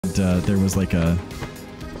there was like a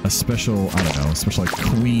special, I don't know, a special like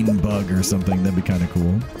queen bug or something. That'd be kind of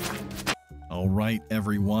cool. All right,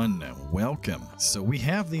 everyone, welcome. So we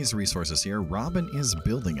have these resources here. Robin is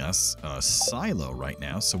building us a silo right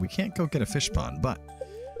now, so we can't go get a fish pond, but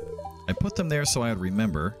I put them there so I would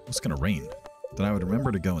remember, it's going to rain, that I would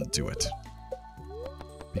remember to go and do it.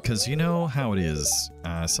 Because you know how it is,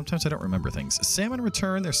 sometimes I don't remember things. Salmon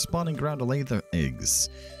return their spawning ground to lay their eggs.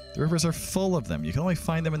 The rivers are full of them. You can only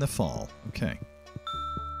find them in the fall. Okay.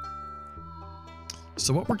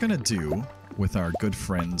 So what we're going to do with our good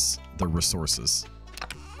friends, the resources.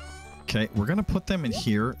 Okay, we're going to put them in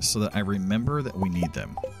here so that I remember that we need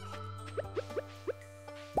them.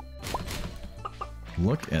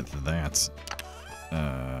 Look at that.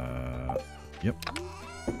 Yep.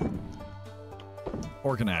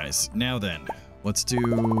 Organize. Now then, let's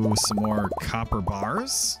do some more copper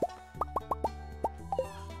bars.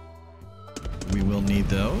 We will need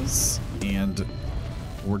those. And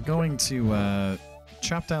we're going to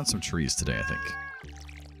chop down some trees today, I think.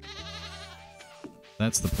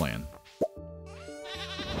 That's the plan.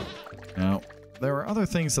 Now, there are other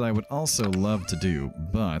things that I would also love to do,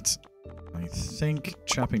 but I think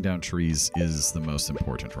chopping down trees is the most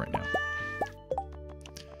important right now.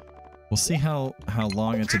 We'll see how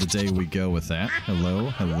long into the day we go with that. Hello,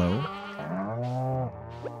 hello.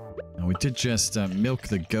 Now, we did just milk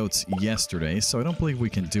the goats yesterday, so I don't believe we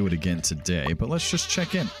can do it again today, but let's just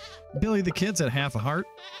check in. Billy the Kid's at half a heart.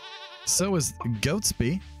 So is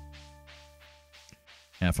Goatsby.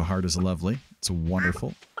 Half a heart is lovely. It's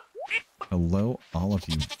wonderful. Hello, all of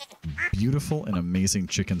you beautiful and amazing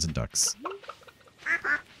chickens and ducks.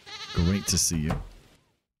 Great to see you.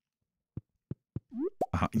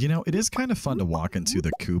 You know, it is kind of fun to walk into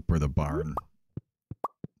the coop or the barn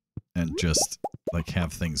and just, like,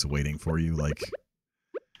 have things waiting for you, like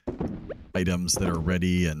items that are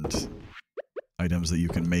ready and items that you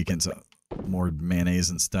can make into more mayonnaise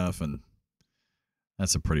and stuff, and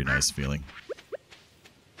that's a pretty nice feeling.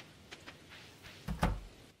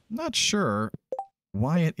 Not sure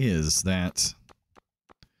why it is that...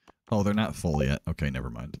 Oh, they're not full yet. Okay, never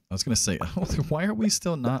mind. I was going to say, why are we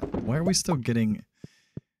still getting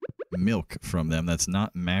milk from them that's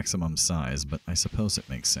not maximum size, but I suppose it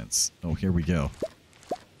makes sense. Oh, here we go.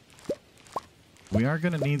 We are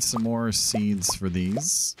going to need some more seeds for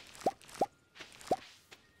these.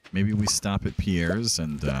 Maybe we stop at Pierre's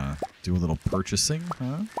and do a little purchasing,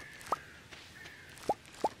 huh?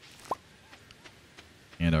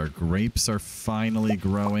 And our grapes are finally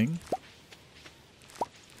growing.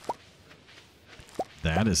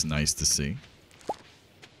 That is nice to see.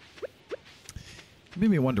 You may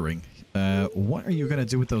be wondering, what are you going to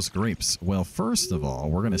do with those grapes? Well, first of all,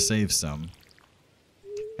 we're going to save some.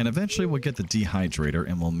 And eventually we'll get the dehydrator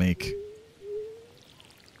and we'll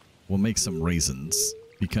make some raisins.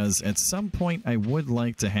 Because at some point I would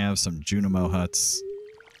like to have some Junimo huts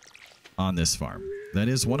on this farm. That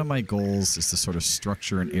is one of my goals, is to sort of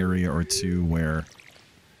structure an area or two where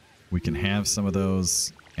we can have some of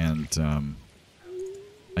those, and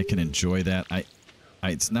I can enjoy that.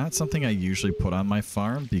 It's not something I usually put on my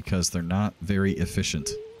farm because they're not very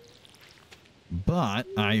efficient. But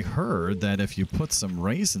I heard that if you put some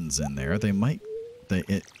raisins in there, they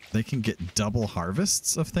can get double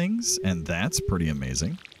harvests of things, and that's pretty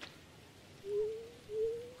amazing.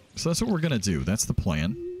 So that's what we're going to do. That's the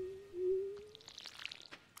plan.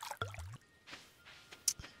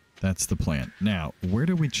 That's the plan. Now, where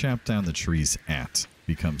do we chop down the trees at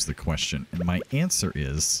becomes the question. And my answer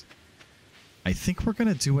is, I think we're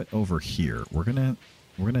going to do it over here. We're going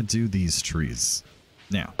to do these trees.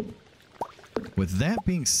 Now, with that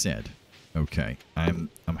being said, okay, I'm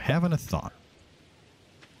having a thought.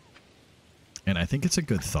 And I think it's a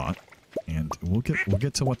good thought, and we'll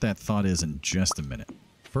get to what that thought is in just a minute.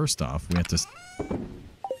 First off, we have to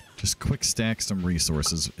just quick stack some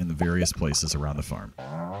resources in the various places around the farm.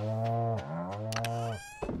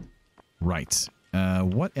 Right.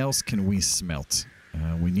 What else can we smelt?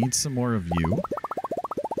 We need some more of you.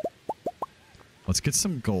 Let's get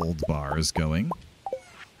some gold bars going.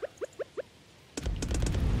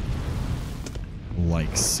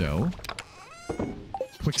 Like so.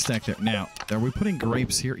 Quick stack there. Now, are we putting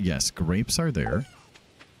grapes here? Yes, grapes are there.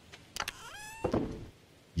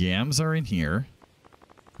 Yams are in here.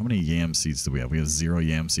 How many yam seeds do we have? We have 0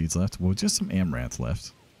 yam seeds left. Well, just some amaranth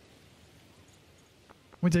left.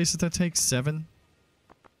 How many days does that take? 7?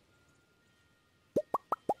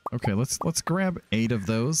 Okay, let's grab 8 of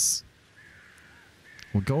those.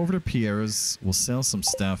 We'll go over to Pierre's. We'll sell some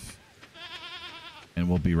stuff. And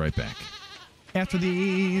we'll be right back. After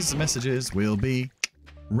these messages, we'll be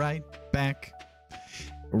right back.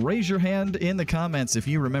 Raise your hand in the comments if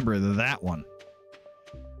you remember that one.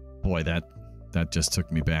 Boy, that just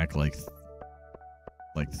took me back like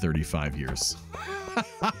 35 years.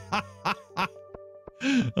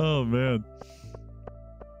 Oh, man.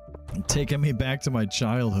 Taking me back to my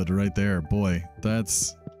childhood right there. Boy,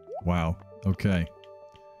 that's... Wow. Okay.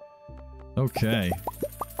 Okay.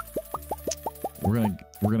 We're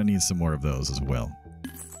gonna need some more of those as well.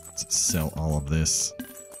 Let's sell all of this.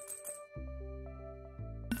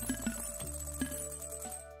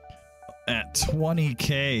 At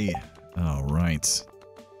 20K. All right.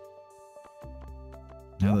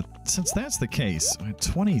 Now, since that's the case,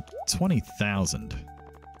 20,000.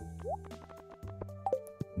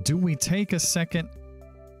 Do we take a second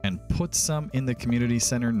and put some in the community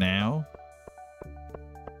center now?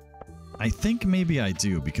 I think maybe I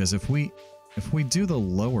do, because if we do the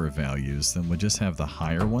lower values, then we just have the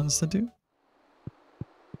higher ones to do.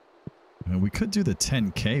 I mean, we could do the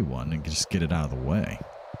 10K one and just get it out of the way.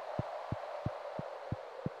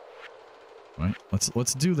 All right,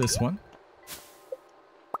 let's do this one.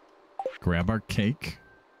 Grab our cake,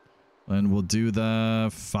 and we'll do the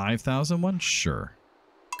 5,000 one. Sure.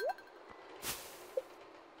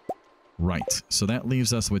 Right, so that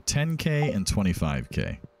leaves us with 10K and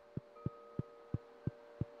 25K.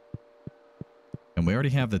 And we already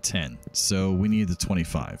have the 10, so we need the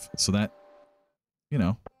 25. So that, you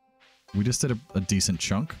know, we just did a decent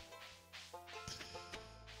chunk.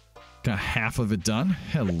 Got half of it done.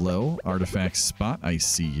 Hello, Artifact Spot, I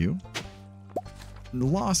see you.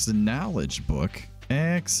 Lost Knowledge Book.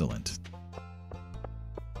 Excellent.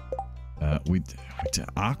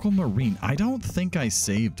 Aquamarine. I don't think I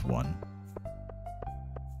saved one.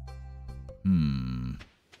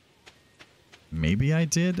 Maybe I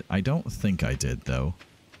did? I don't think I did, though.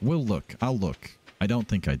 We'll look. I'll look. I don't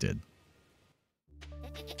think I did.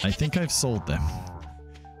 I think I've sold them.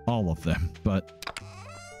 All of them, but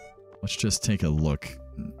let's just take a look.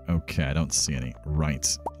 Okay, I don't see any.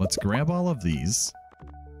 Right. Let's grab all of these.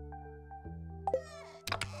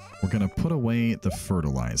 We're going to put away the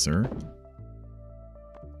fertilizer.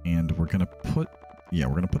 And we're going to put... Yeah,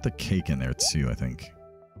 we're going to put the cake in there, too, I think.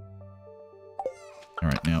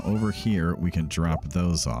 Alright, now over here, we can drop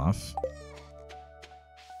those off.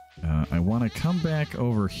 I want to come back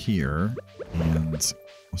over here, and let's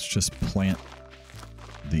just plant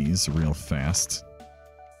these real fast.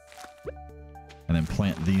 And then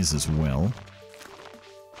plant these as well.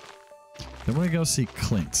 Then we're going to go see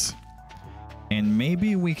Clint. And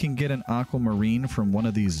maybe we can get an aquamarine from one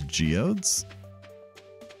of these geodes?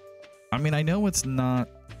 I mean, I know it's not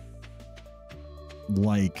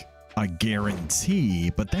like a guarantee,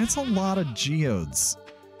 but that's a lot of geodes.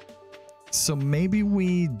 So maybe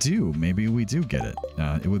we do. Maybe we do get it.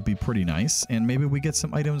 It would be pretty nice. And maybe we get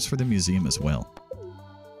some items for the museum as well.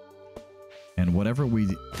 And whatever we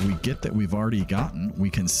get that we've already gotten, we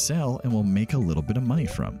can sell and we'll make a little bit of money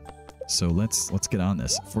from. So let's get on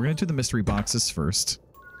this. We're going to do the mystery boxes first.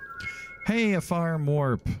 Hey, a farm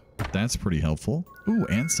warp. That's pretty helpful. Ooh,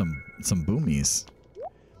 and some boomies.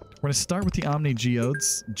 We're going to start with the Omni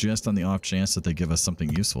Geodes, just on the off chance that they give us something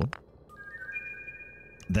useful.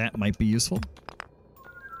 That might be useful.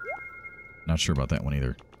 Not sure about that one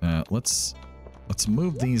either. Let's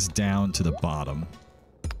move these down to the bottom.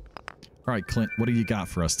 All right, Clint, what do you got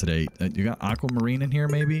for us today? You got aquamarine in here,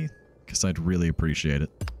 maybe? Because I'd really appreciate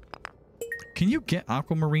it. Can you get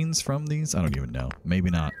aquamarines from these? I don't even know.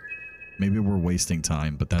 Maybe not. Maybe we're wasting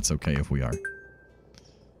time, but that's okay if we are.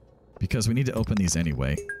 Because we need to open these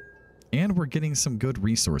anyway. And we're getting some good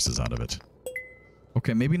resources out of it.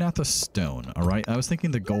 Okay, maybe not the stone, alright? I was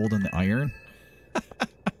thinking the gold and the iron.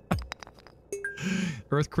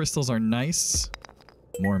 Earth crystals are nice.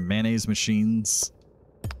 More mayonnaise machines.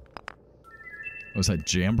 Oh, is that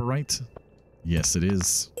jamborite? Yes, it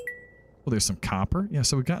is. Oh, there's some copper. Yeah,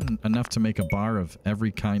 so we've gotten enough to make a bar of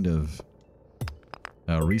every kind of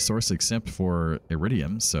resource except for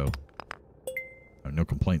iridium, so no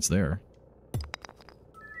complaints there.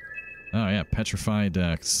 Oh, yeah, petrified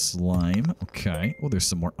slime. Okay. Oh, there's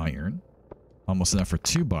some more iron. Almost enough for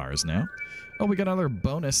 2 bars now. Oh, we got another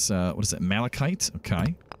bonus. What is it? Malachite?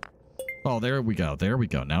 Okay. Oh, there we go. There we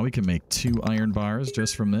go. Now we can make 2 iron bars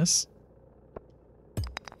just from this.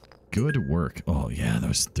 Good work. Oh, yeah,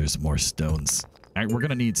 there's more stones. All right, we're going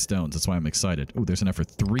to need stones. That's why I'm excited. Oh, there's enough for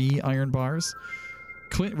 3 iron bars.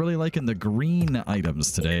 Clint really liking the green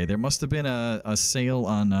items today. There must have been a sale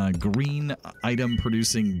on green item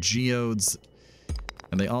producing geodes,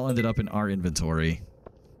 and they all ended up in our inventory.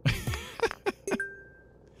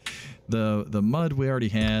 The mud we already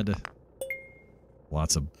had.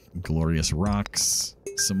 Lots of glorious rocks.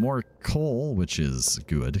 some more coal, which is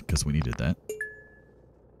good, because we needed that.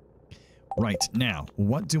 Right, now,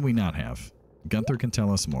 what do we not have? Gunther can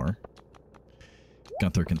tell us more.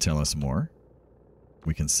 Gunther can tell us more.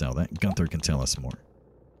 We can sell that. Gunther can tell us more.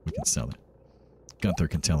 We can sell that. Gunther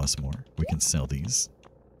can tell us more. We can sell these.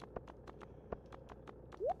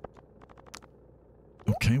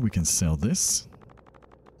 Okay, we can sell this.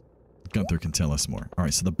 Gunther can tell us more.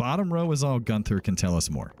 Alright, so the bottom row is all Gunther can tell us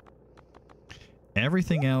more.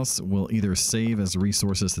 Everything else will either save as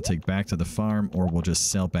resources to take back to the farm, or we'll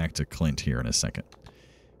just sell back to Clint here in a second.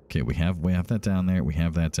 Okay, we have that down there. We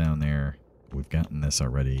have that down there. We've gotten this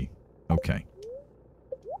already. Okay.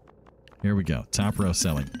 Here we go. Top row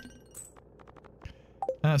selling.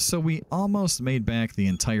 So we almost made back the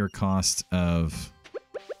entire cost of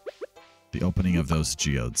the opening of those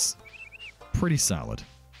geodes. Pretty solid.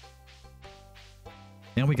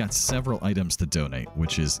 And we got several items to donate,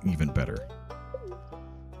 which is even better.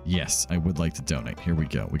 Yes, I would like to donate. Here we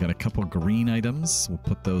go. We got a couple green items. We'll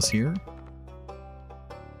put those here.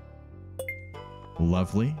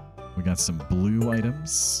 Lovely. We got some blue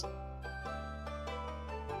items.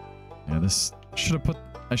 Yeah, this should have put...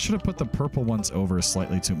 I should have put the purple ones over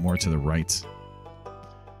slightly more to the right.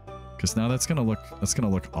 Because now that's gonna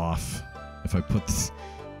look off if I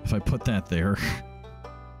put that there.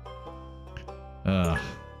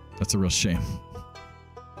 That's a real shame.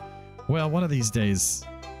 Well, one of these days.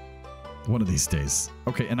 One of these days.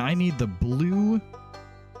 Okay, and I need the blue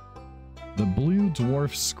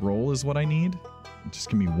dwarf scroll is what I need. Just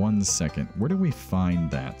give me 1 second. Where do we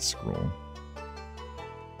find that scroll?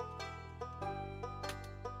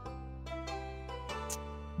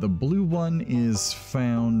 The blue one is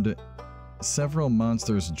found. Several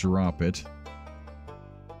monsters drop it.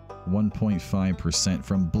 1.5%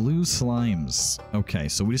 from blue slimes. Okay,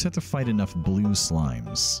 so we just have to fight enough blue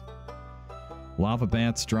slimes. Lava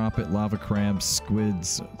bats drop it, lava crabs,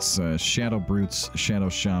 squids, shadow brutes, shadow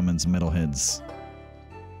shamans, metalheads.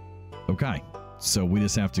 Okay, so we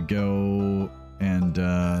just have to go and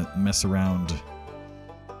mess around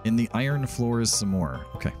in the iron floors some more.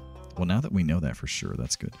 Okay, well now that we know that for sure,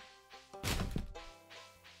 that's good.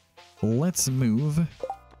 Let's move.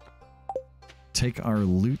 Take our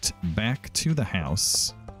loot back to the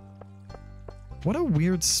house. What a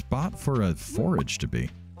weird spot for a forage to be.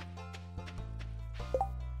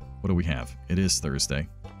 What do we have? It is Thursday.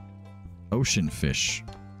 Ocean fish.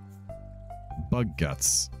 Bug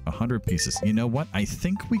guts. 100 pieces. You know what? I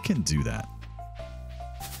think we can do that.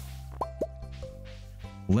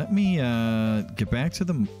 Let me get back to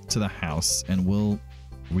the house, and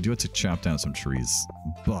we do have to chop down some trees.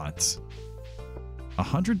 But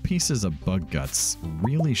 100 pieces of bug guts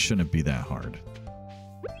really shouldn't be that hard.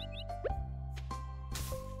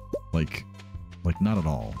 Like not at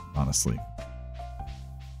all, honestly.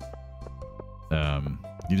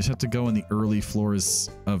 You just have to go in the early floors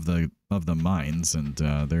of the mines, and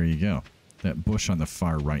there you go. That bush on the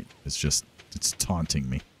far right is just, it's taunting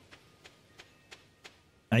me.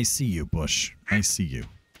 I see you, bush. I see you.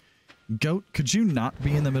 Goat, could you not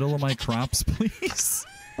be in the middle of my crops, please?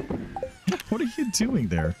 What are you doing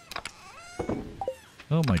there?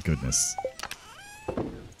 Oh my goodness.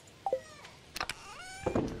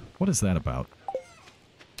 What is that about?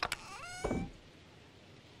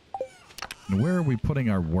 And where are we putting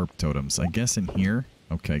our warp totems? I guess in here?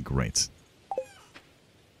 Okay, great.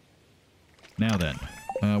 Now then,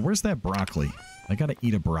 where's that broccoli? I gotta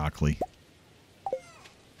eat a broccoli.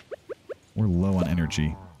 We're low on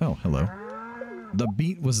energy. Oh, hello. The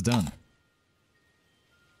beet was done.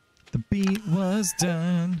 The beet was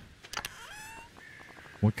done.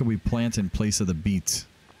 What can we plant in place of the beet?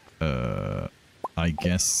 I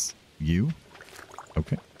guess you?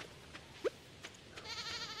 Okay.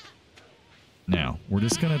 Now, we're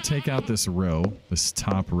just going to take out this row, this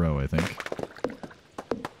top row, I think.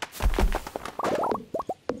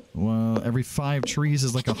 Well, every 5 trees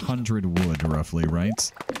is like 100 wood, roughly,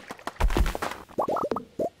 right?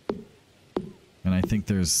 And I think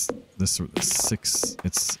there's this 6,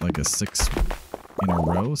 it's like a 6 in a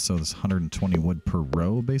row, so there's 120 wood per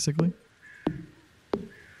row, basically.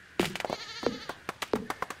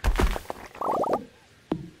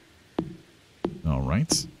 All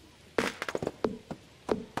right.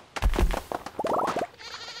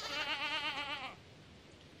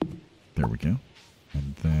 There we go.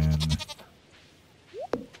 And then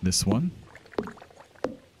this one.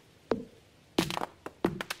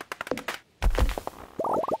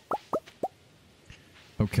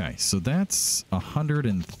 Okay, so that's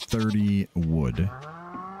 130 wood.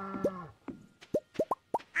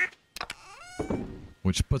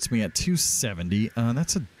 Which puts me at 270.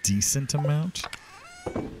 That's a decent amount.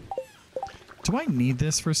 Do I need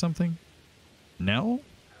this for something? No?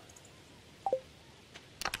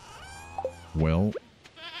 Well,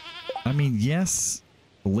 I mean, yes,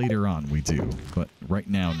 later on we do, but right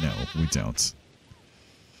now, no, we don't.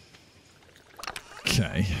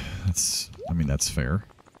 Okay, that's fair.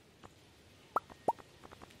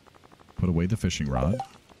 Put away the fishing rod.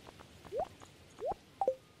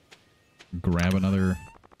 Grab another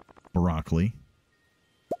broccoli.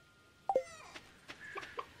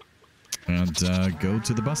 And go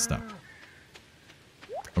to the bus stop.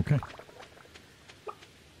 Okay.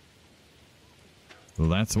 Well,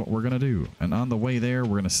 that's what we're going to do. And on the way there,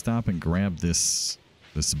 we're going to stop and grab this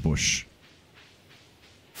bush.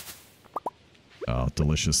 Oh,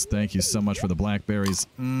 delicious. Thank you so much for the blackberries.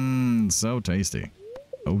 Mmm, so tasty.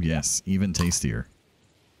 Oh, yes. Even tastier.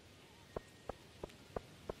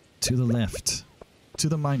 To the left. To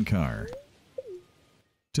the mine car.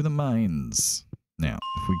 To the mines. Now,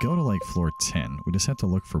 if we go to, like, floor 10, we just have to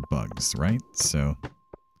look for bugs, right? So,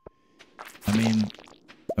 I mean,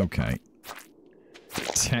 okay.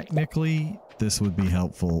 Technically, this would be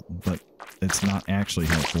helpful, but it's not actually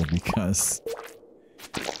helpful because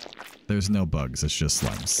there's no bugs. It's just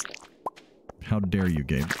slimes. How dare you,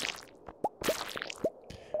 Gabe?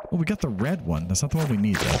 Well, we got the red one. That's not the one we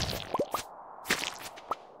need, though.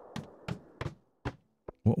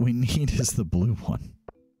 What we need is the blue one.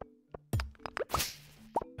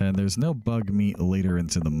 And there's no bug meat later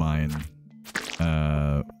into the mine,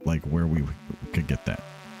 like where we could get that.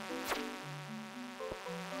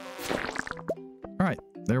 All right,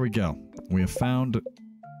 there we go. We have found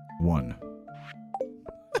one.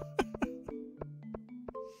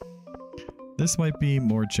 This might be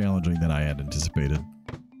more challenging than I had anticipated.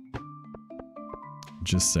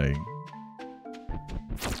 Just saying.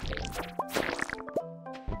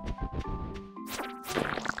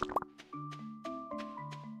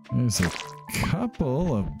 There's a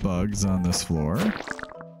couple of bugs on this floor.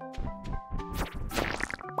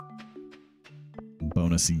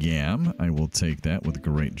 Bonus yam. I will take that with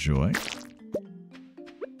great joy.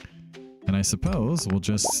 And I suppose we'll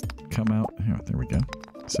just come out... Here, there we go.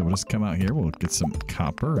 So we'll just come out here. We'll get some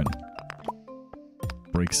copper and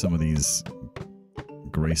break some of these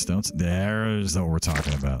gray stones. There's what we're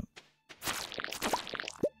talking about.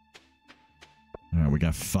 All right, we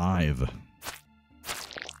got 5.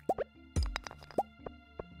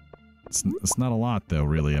 It's not a lot, though,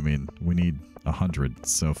 really. I mean, we need 100,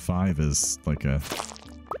 so 5 is like a...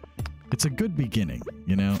 It's a good beginning,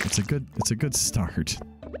 you know? It's a good start.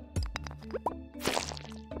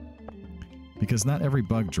 Because not every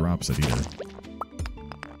bug drops it either.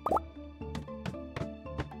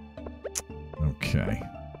 Okay.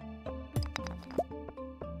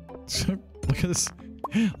 Look at this.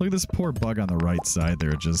 Look at this poor bug on the right side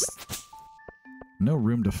there. Just no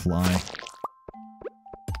room to fly.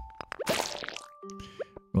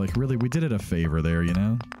 Like, really, we did it a favor there, you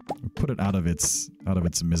know? We put it out of its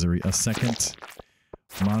misery. A second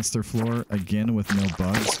monster floor, again with no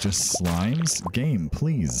bugs, just slimes. Game,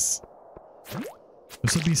 please.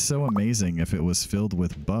 This would be so amazing if it was filled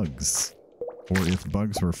with bugs. Or if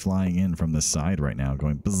bugs were flying in from the side right now,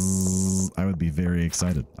 going bzzz. I would be very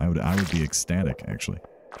excited. I would be ecstatic, actually.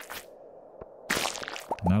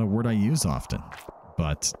 Not a word I use often,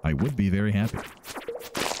 but I would be very happy.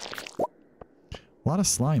 A lot of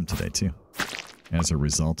slime today, too, as a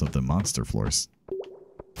result of the monster floors.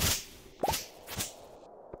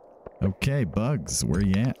 Okay, bugs, where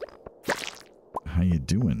you at? How you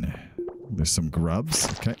doing? There's some grubs.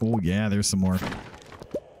 Okay. Oh, yeah, there's some more.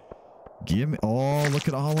 Give me... Oh, look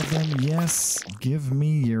at all of them. Yes. Give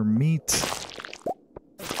me your meat.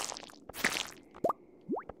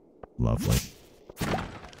 Lovely.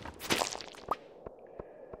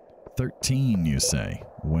 13, you say?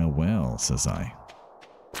 Well, well, says I.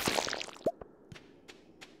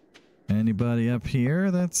 Anybody up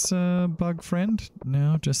here that's a bug friend?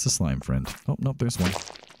 No, just a slime friend. Oh, nope, there's one.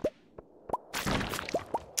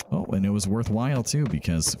 Oh, and it was worthwhile, too,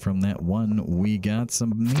 because from that one, we got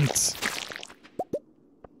some meat.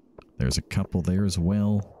 There's a couple there as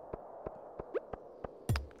well.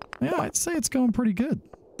 Yeah, I'd say it's going pretty good.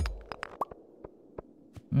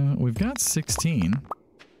 We've got 16.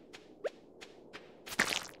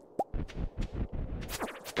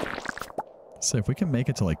 So if we can make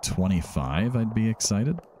it to like 25, I'd be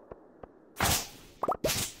excited. It's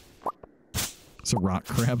a rock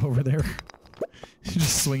crab over there. You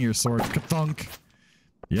just swing your sword. Ka-thunk.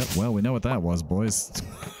 Yep, well, we know what that was, boys.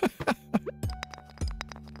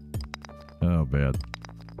 Oh, bad.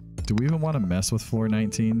 Do we even want to mess with floor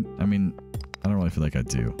 19? I mean, I don't really feel like I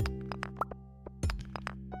do.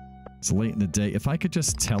 It's late in the day. If I could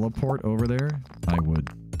just teleport over there, I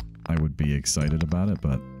would be excited about it,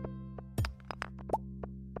 but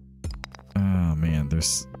oh man,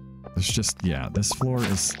 there's just, yeah, this floor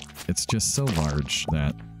is, it's just so large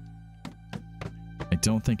that I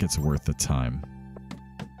don't think it's worth the time.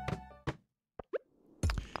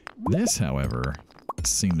 This, however,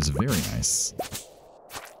 seems very nice.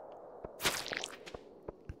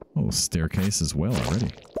 Oh, staircase as well already.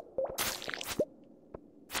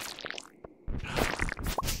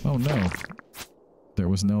 Oh no. There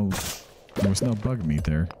was no bug meat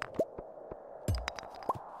there.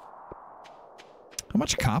 How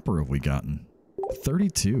much copper have we gotten?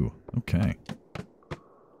 32. Okay.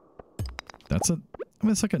 That's a, I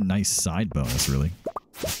mean, it's like a nice side bonus, really.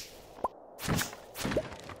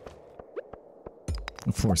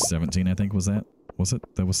 Floor 17, I think, was that? Was it?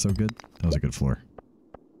 That was so good? That was a good floor.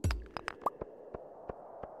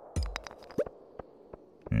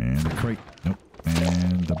 And a crate. Nope.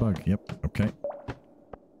 And a bug. Yep. Okay.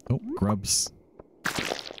 Oh, grubs.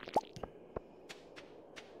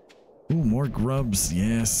 Ooh, more grubs.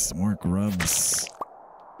 Yes, more grubs.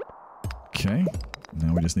 Okay.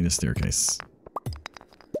 Now we just need a staircase.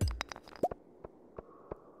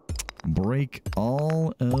 Break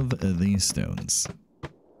all of these stones.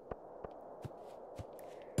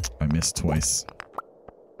 I missed twice.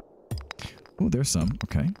 Oh, there's some.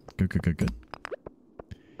 Okay. Good, good, good, good.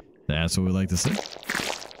 That's what we like to see.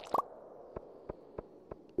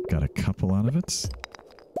 Got a couple out of it.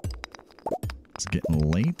 It's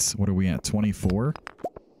getting late. What are we at? 24?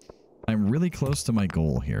 I'm really close to my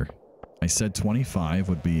goal here. I said 25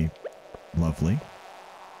 would be lovely.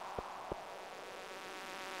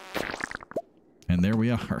 And there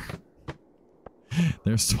we are.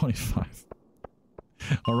 There's 25.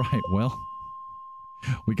 All right, well,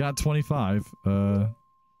 we got 25.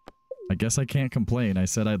 I guess I can't complain. I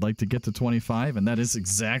said I'd like to get to 25, and that is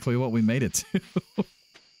exactly what we made it to.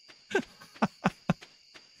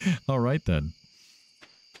 All right, then.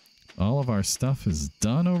 All of our stuff is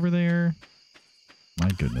done over there. My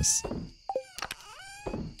goodness.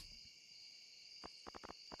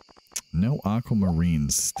 No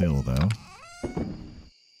aquamarines still, though.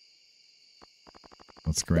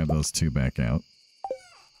 Let's grab those two back out.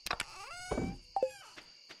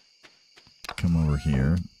 Come over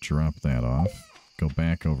here, drop that off. Go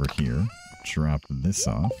back over here, drop this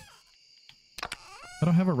off. I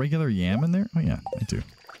don't have a regular yam in there? Oh yeah, I do.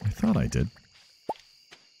 I thought I did.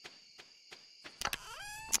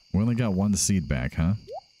 We only got one seed back, huh?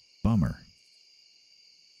 Bummer.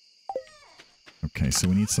 Okay, so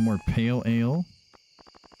we need some more pale ale.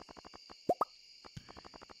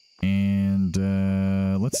 And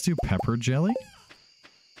let's do pepper jelly.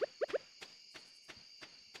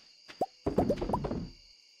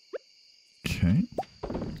 Okay.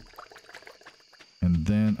 And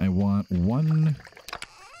then I want one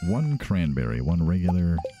cranberry, one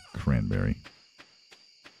regular cranberry.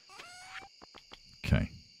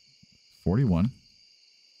 Okay. 41.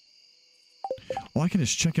 Oh, I can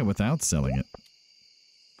just check it without selling it.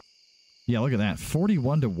 Yeah, look at that.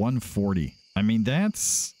 41 to 140. I mean,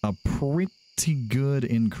 that's a pretty good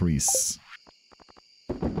increase.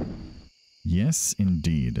 Yes,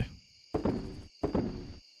 indeed.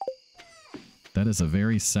 That is a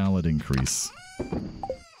very solid increase.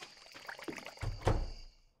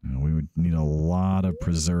 We would need a lot of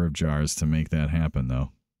preserve jars to make that happen,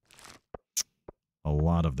 though. A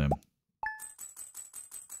lot of them.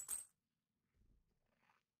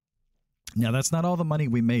 Now, that's not all the money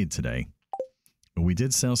we made today. But we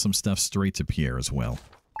did sell some stuff straight to Pierre as well.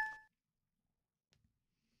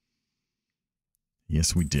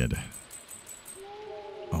 Yes, we did.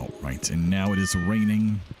 All right, and now it is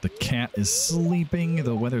raining. The cat is sleeping.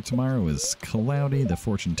 The weather tomorrow is cloudy. The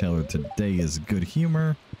fortune teller today is good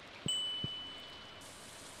humor.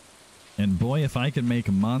 And boy, if I could make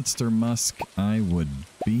monster musk, I would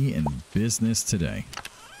be in business today.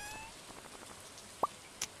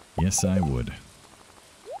 Yes, I would.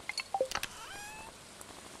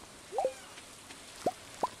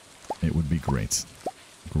 It would be great.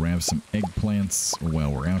 Grab some eggplants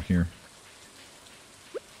while we're out here.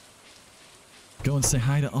 Go and say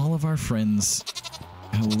hi to all of our friends.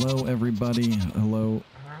 Hello, everybody. Hello.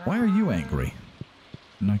 Why are you angry?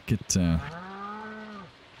 Not get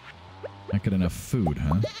enough food,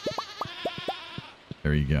 huh?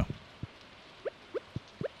 There you go.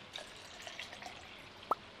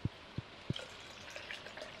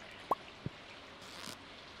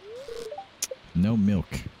 No milk.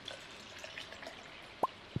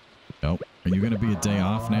 Oh, are you going to be a day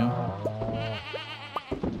off now?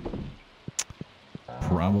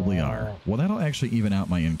 probably are. Well, that'll actually even out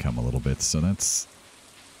my income a little bit, so that's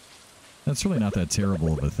really not that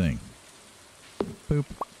terrible of a thing. Boop.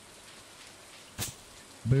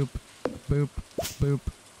 Boop. Boop. Boop.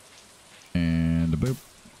 And a boop.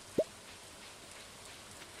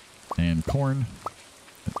 And corn.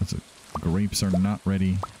 Grapes are not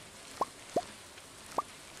ready.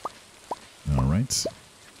 Alright.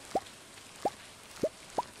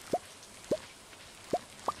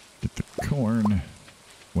 Get the corn.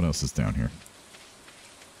 What else is down here?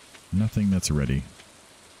 Nothing that's ready.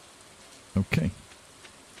 Okay.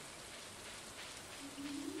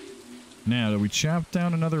 Now, do we chop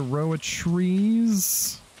down another row of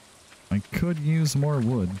trees? I could use more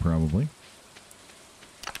wood, probably.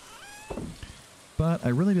 But I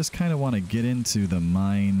really just kind of want to get into the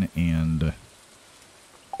mine and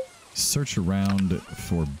search around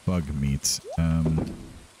for bug meat.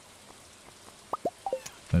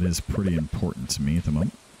 That is pretty important to me at the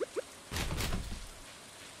moment.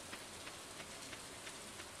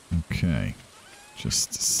 Okay.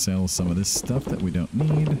 Just sell some of this stuff that we don't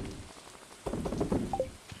need.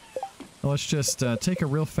 Let's just take a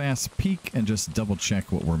real fast peek and just double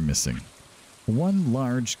check what we're missing. One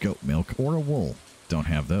large goat milk or a wool. Don't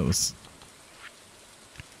have those.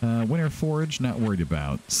 Winter forage, not worried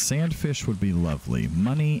about. Sandfish would be lovely.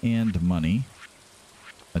 Money and money.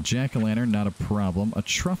 A jack-o'-lantern, not a problem. A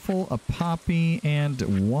truffle, a poppy,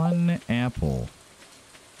 and one apple.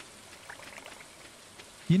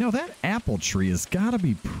 You know, that apple tree has got to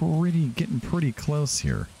be getting pretty close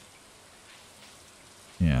here.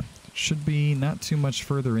 Yeah, should be not too much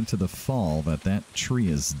further into the fall that tree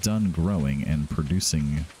is done growing and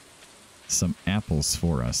producing some apples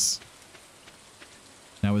for us.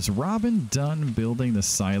 Now, is Robin done building the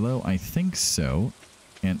silo? I think so.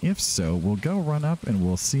 And if so, we'll go run up and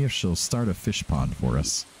we'll see if she'll start a fish pond for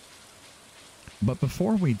us. But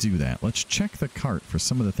before we do that, let's check the cart for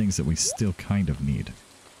some of the things that we still kind of need.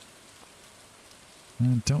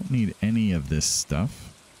 Don't need any of this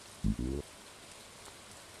stuff.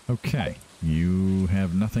 Okay, you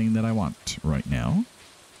have nothing that I want right now.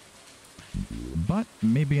 But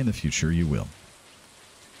maybe in the future you will.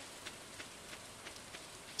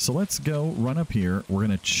 So let's go run up here. We're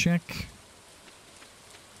going to check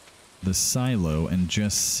the silo and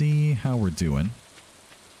just see how we're doing.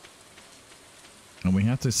 And we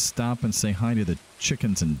have to stop and say hi to the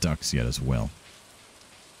chickens and ducks yet as well.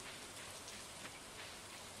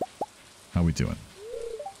 How we doing?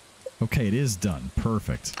 Okay, it is done.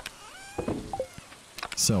 Perfect.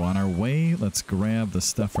 So on our way, let's grab the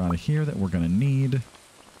stuff out of here that we're going to need.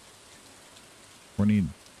 Oh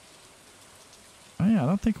yeah, I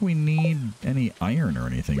don't think we need any iron or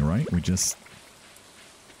anything, right?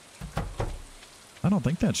 I don't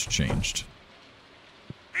think that's changed.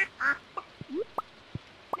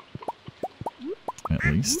 At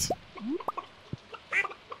least.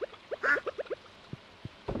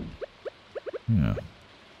 Yeah.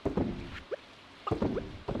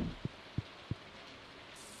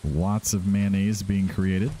 Lots of mayonnaise being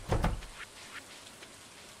created.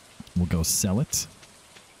 We'll go sell it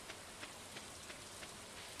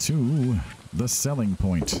to the selling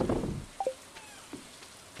point.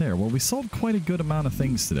 There, well, we sold quite a good amount of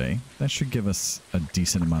things today. That should give us a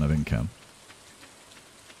decent amount of income.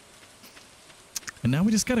 And now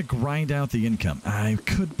we just got to grind out the income. I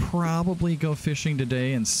could probably go fishing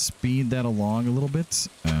today and speed that along a little bit.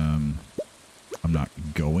 I'm not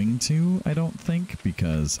going to, I don't think,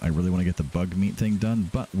 because I really want to get the bug meat thing done,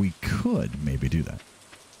 but we could maybe do that.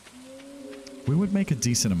 We would make a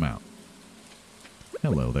decent amount.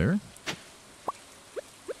 Hello there.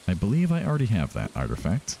 I believe I already have that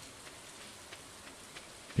artifact.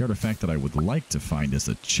 The artifact that I would like to find is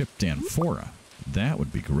a chipped amphora. That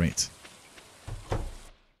would be great.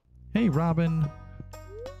 Hey, Robin.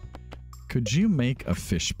 Could you make a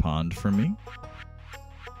fish pond for me?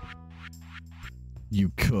 You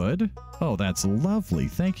could? Oh, that's lovely.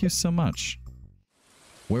 Thank you so much.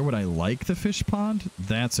 Where would I like the fish pond?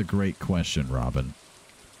 That's a great question, Robin.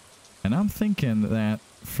 And I'm thinking that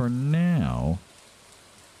for now,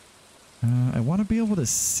 I want to be able to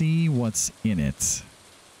see what's in it.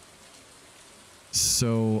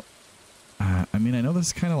 So, I mean, I know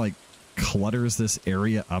this kind of like clutters this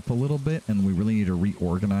area up a little bit and we really need to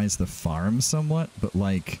reorganize the farm somewhat, but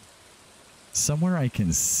like somewhere I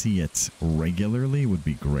can see it regularly would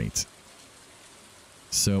be great.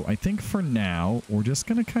 So I think for now, we're just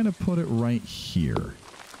going to kind of put it right here.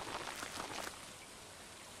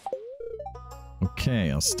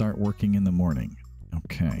 Okay, I'll start working in the morning.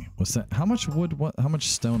 Okay, what's that? How much wood, how much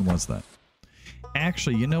stone was that?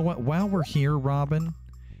 Actually, you know what? While we're here, Robin,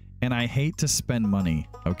 And I hate to spend money,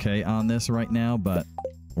 okay, on this right now, but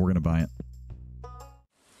we're going to buy it.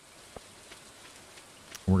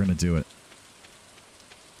 We're going to do it.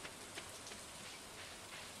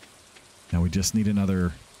 Now we just need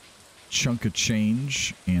another chunk of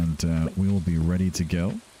change, and we will be ready to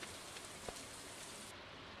go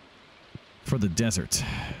for the desert.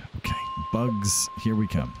 Okay, bugs, here we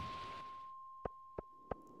come.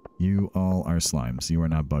 You all are slimes. You are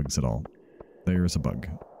not bugs at all. There's a bug.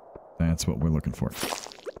 That's what we're looking for.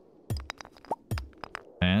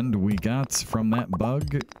 And we got from that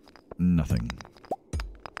bug nothing.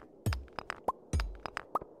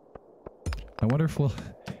 I wonder if we'll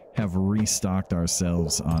have restocked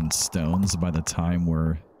ourselves on stones by the time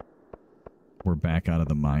we're back out of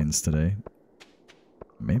the mines today.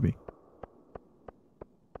 Maybe.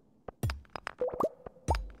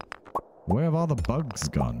 Where have all the bugs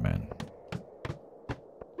gone, man?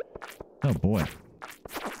 Oh boy.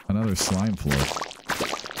 Another slime floor.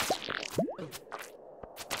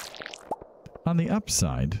 On the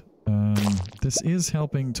upside, this is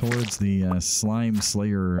helping towards the Slime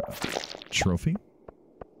Slayer trophy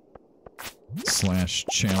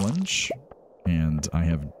 / challenge, and I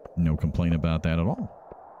have no complaint about that at all.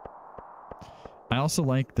 I also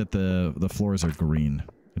like that the floors are green.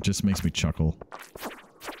 It just makes me chuckle.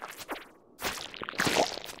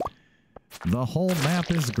 The whole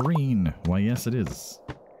map is green. Why, yes, it is.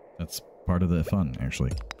 That's part of the fun,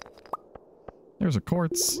 actually. There's a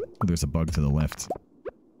quartz. Oh, there's a bug to the left.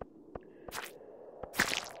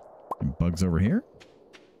 Bugs over here?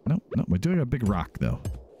 Nope, nope. We're doing a big rock, though.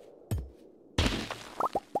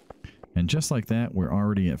 And just like that, we're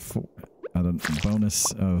already at a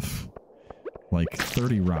bonus of like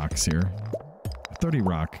 30 rocks here. 30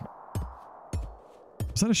 rock.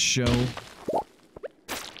 Was that a show?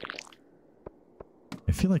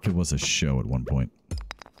 I feel like it was a show at one point.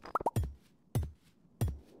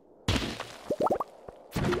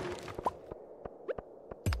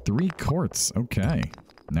 Three quartz. Okay.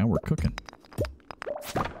 Now we're cooking.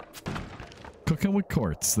 Cooking with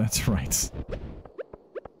quartz. That's right.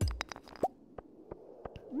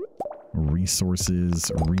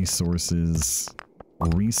 Resources, resources,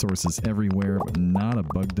 resources everywhere, but not a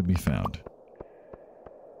bug to be found.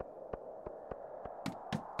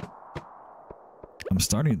 I'm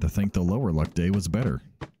starting to think the lower luck day was better.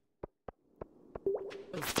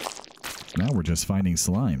 Now we're just finding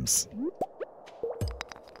slimes.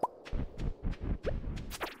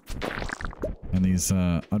 And these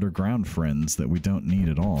underground friends that we don't need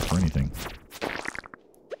at all for anything.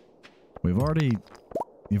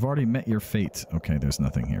 You've already met your fate. Okay, there's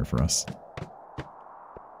nothing here for us.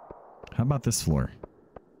 How about this floor?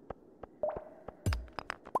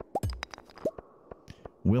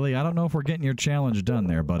 Willie, I don't know if we're getting your challenge done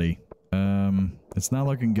there, buddy. It's not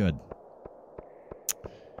looking good.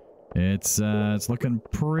 It's looking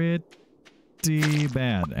pretty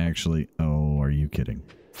bad, actually. Oh, are you kidding?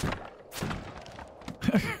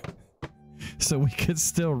 So we could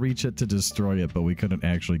still reach it to destroy it, but we couldn't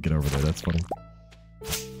actually get over there. That's funny.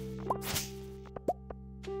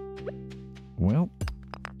 Well,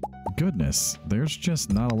 goodness, there's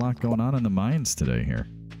just not a lot going on in the mines today here.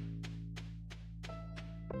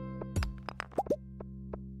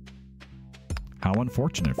 How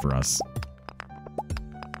unfortunate for us.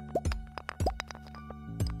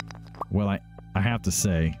 Well, I have to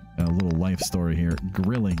say, a little life story here.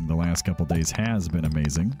 Grilling the last couple days has been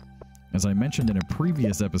amazing. As I mentioned in a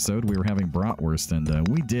previous episode, we were having bratwurst, and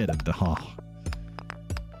we did.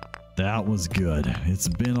 That was good. It's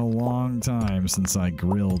been a long time since I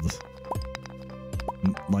grilled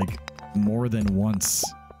like more than once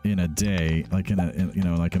in a day, like in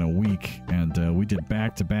a week, and we did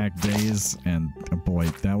back-to-back days, and boy,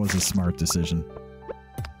 that was a smart decision.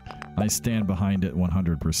 I stand behind it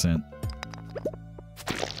 100%.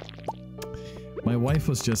 My wife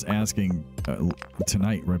was just asking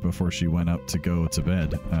tonight, right before she went up to go to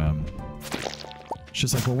bed.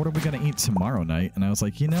 She's like, well, what are we going to eat tomorrow night? And I was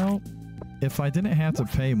like, you know, if I didn't have to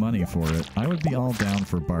pay money for it, I would be all down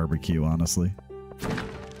for barbecue, honestly.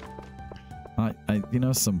 You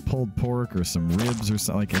know, some pulled pork or some ribs or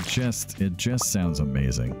something. Like, it just sounds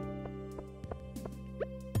amazing.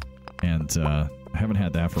 And I haven't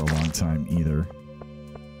had that for a long time either.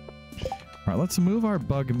 All right, let's move our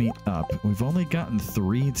bug meat up. We've only gotten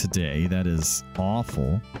 3 today. That is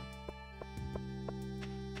awful.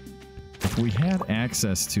 If we had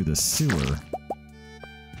access to the sewer,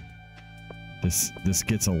 this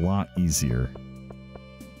gets a lot easier.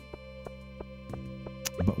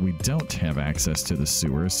 But we don't have access to the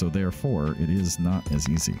sewer, so therefore it is not as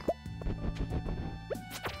easy.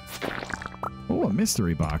 Oh, a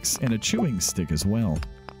mystery box and a chewing stick as well.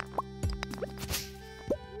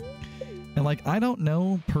 And, like, I don't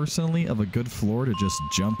know personally of a good floor to just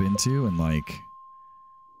jump into and, like,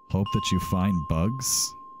 hope that you find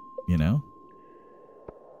bugs, you know?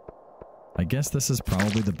 I guess this is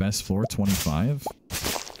probably the best floor, 25.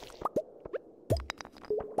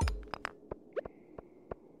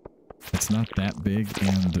 It's not that big,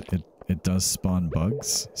 and it does spawn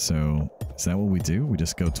bugs, so is that what we do? We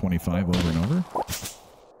just go 25 over and over?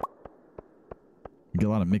 You get a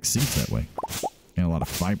lot of mixed seeds that way, and a lot of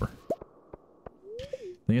fiber.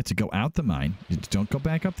 Then you have to go out the mine. You don't go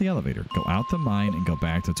back up the elevator. Go out the mine and go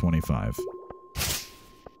back to 25.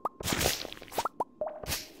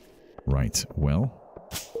 Right, well,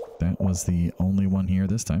 that was the only one here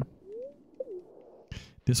this time.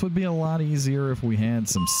 This would be a lot easier if we had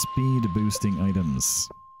some speed boosting items.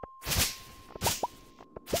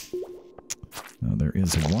 Now, there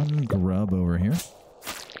is one grub over here.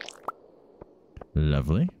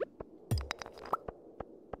 Lovely.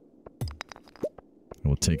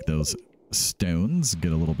 We'll take those stones,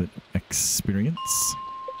 get a little bit experience.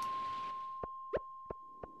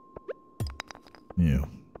 Ew.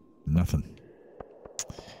 Nothing.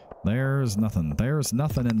 There's nothing. There's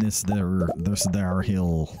nothing in this there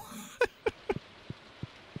hill.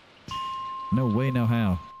 No way, no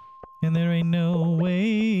how. And there ain't no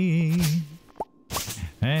way.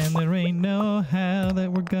 And there ain't no how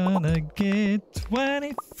that we're gonna get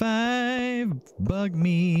 25 bug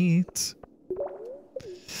meat.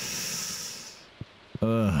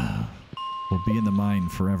 We'll be in the mine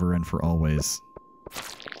forever and for always.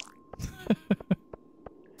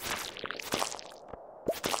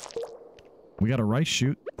 We got a rice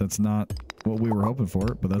shoot. That's not what we were hoping for,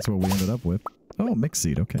 but that's what we ended up with. Oh, mixed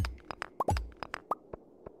seed. Okay. I'm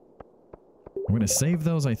going to save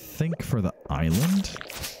those, I think, for the island.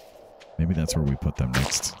 Maybe that's where we put them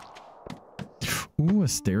next. Ooh, a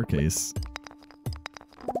staircase.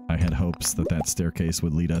 I had hopes that that staircase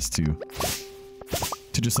would lead us to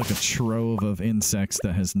just like a trove of insects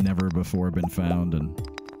that has never before been found. And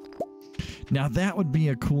now that would be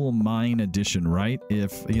a cool mine addition, right?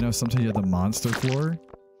 If, you know, sometimes you have the monster floor.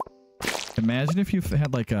 Imagine if you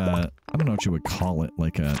had like a, I don't know what you would call it,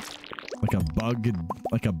 like a bug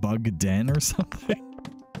den or something.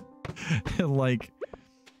 Like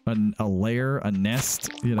a lair, a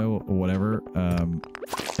nest, you know, whatever. And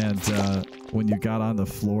when you got on the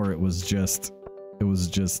floor, it was just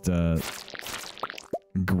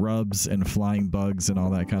grubs and flying bugs and all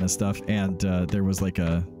that kind of stuff. And there was like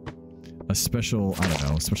a special, I don't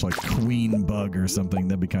know, special like queen bug or something.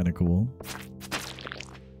 That'd be kind of cool.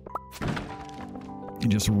 You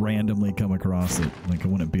just randomly come across it. Like, it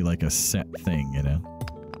wouldn't be like a set thing, you know?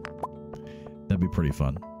 That'd be pretty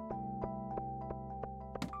fun.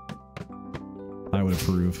 I would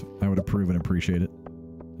approve. I would approve and appreciate it.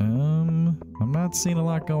 I'm not seeing a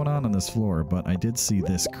lot going on this floor, but I did see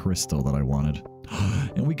this crystal that I wanted.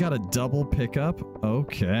 And we got a double pickup?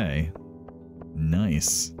 Okay.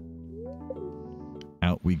 Nice.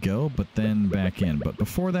 Out we go, but then back in. But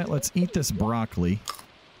before that, let's eat this broccoli,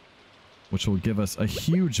 which will give us a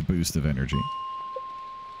huge boost of energy.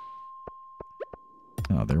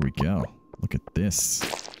 Oh, there we go. Look at this.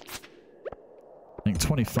 I think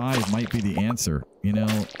 25 might be the answer. You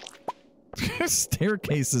know,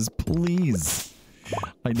 staircases, please.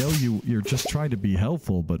 I know you're just trying to be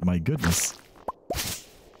helpful, but my goodness.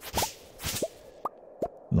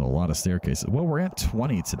 A lot of staircases. Well, we're at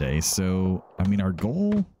 20 today, so I mean, our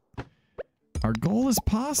goal is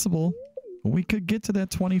possible. We could get to that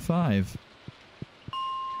 25.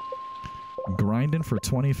 Grinding for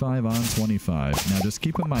 25 on 25. Now, just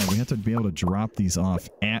keep in mind, we have to be able to drop these off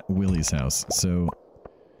at Willie's house. So,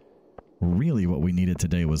 really what we needed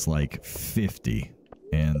today was like 50.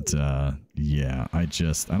 And, yeah, I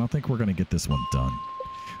don't think we're going to get this one done.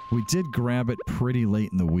 We did grab it pretty late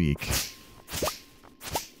in the week.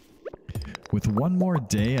 With one more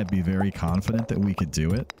day, I'd be very confident that we could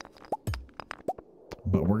do it.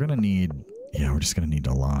 But we're going to need... Yeah, we're just going to need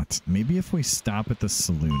a lot. Maybe if we stop at the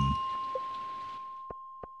saloon.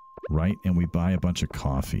 Right? And we buy a bunch of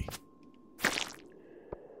coffee.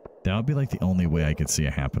 That would be like the only way I could see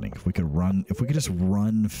it happening. If we could just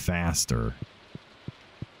run faster,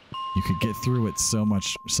 you could get through it so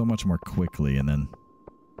much more quickly, and then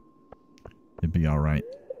it'd be all right.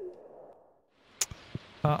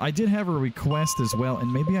 I did have a request as well,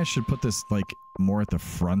 and maybe I should put this like more at the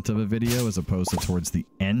front of a video as opposed to towards the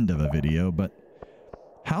end of a video, but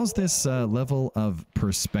how's this level of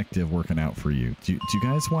perspective working out for you? Do you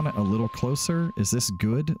guys want it a little closer? Is this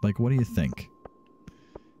good? Like, what do you think?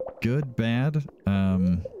 Good, bad?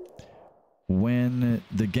 when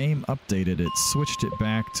the game updated, it switched it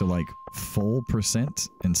back to like full percent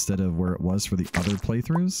instead of where it was for the other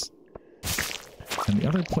playthroughs. And the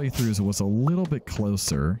other playthroughs was a little bit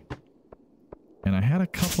closer. And I had a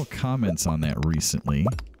couple comments on that recently.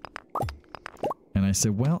 And I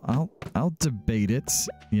said, well, I'll debate it,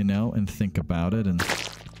 you know, and think about it. And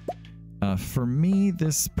for me,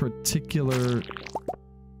 this particular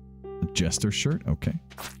Jester shirt, okay.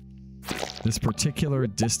 This particular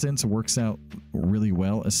distance works out really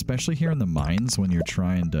well, especially here in the mines when you're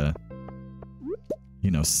trying to, you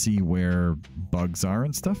know, see where bugs are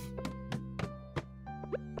and stuff.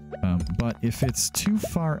 But if it's too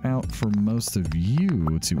far out for most of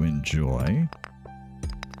you to enjoy,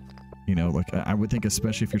 you know, like I would think,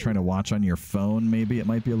 especially if you're trying to watch on your phone, maybe it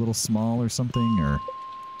might be a little small or something, or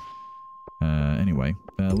anyway,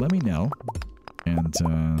 let me know, and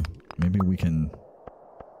maybe we can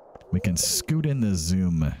scoot in the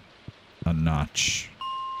zoom a notch.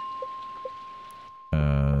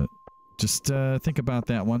 Just think about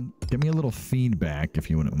that one. Give me a little feedback if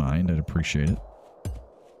you wouldn't mind. I'd appreciate it.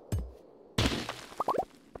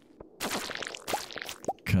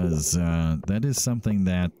 Because that is something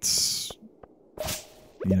that,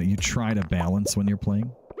 you know, you try to balance when you're playing.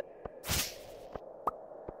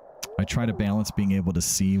 I try to balance being able to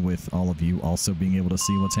see with all of you also being able to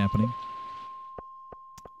see what's happening.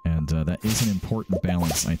 And that is an important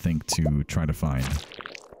balance, I think, to try to find.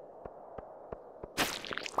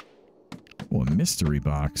 Oh, a mystery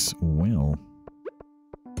box. Well.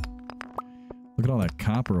 Look at all that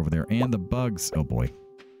copper over there. And the bugs. Oh, boy.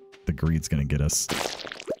 The greed's going to get us.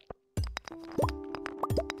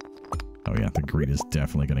 Oh, yeah. The greed is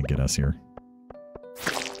definitely going to get us here.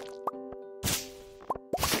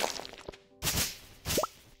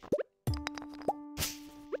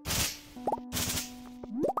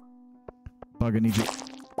 Bug, I need you.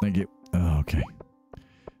 Thank you. Oh, okay.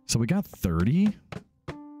 So we got 30.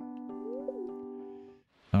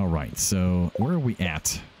 All right. So where are we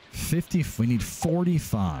at? 50. We need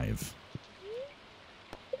 45.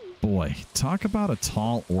 Boy, talk about a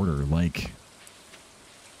tall order. Like,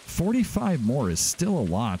 45 more is still a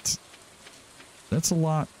lot. That's a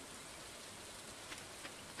lot.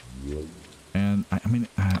 And, I mean,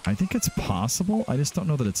 I think it's possible. I just don't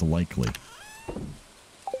know that it's likely.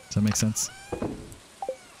 Does that make sense?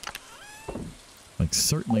 Like,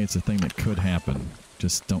 certainly it's a thing that could happen.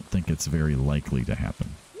 Just don't think it's very likely to happen.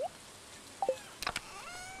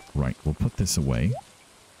 Right, we'll put this away.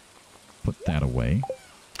 Put that away.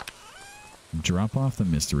 Drop off the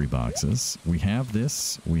mystery boxes. We have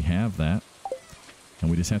this. We have that.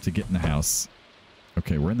 And we just have to get in the house.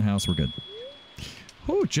 Okay, we're in the house. We're good.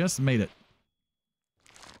 Whew, just made it.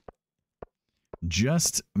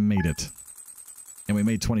 Just made it. And we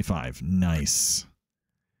made 25. Nice.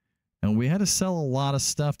 And we had to sell a lot of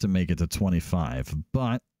stuff to make it to 25,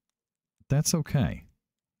 but that's okay.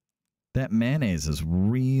 That mayonnaise is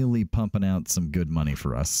really pumping out some good money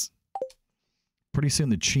for us. Pretty soon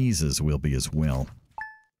the cheeses will be as well.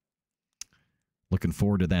 Looking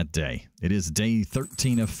forward to that day. It is day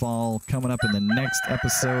 13 of fall coming up in the next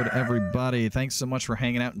episode, everybody. Thanks so much for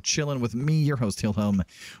hanging out and chilling with me, your host, Hillhome.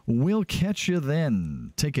 We'll catch you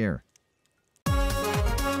then. Take care.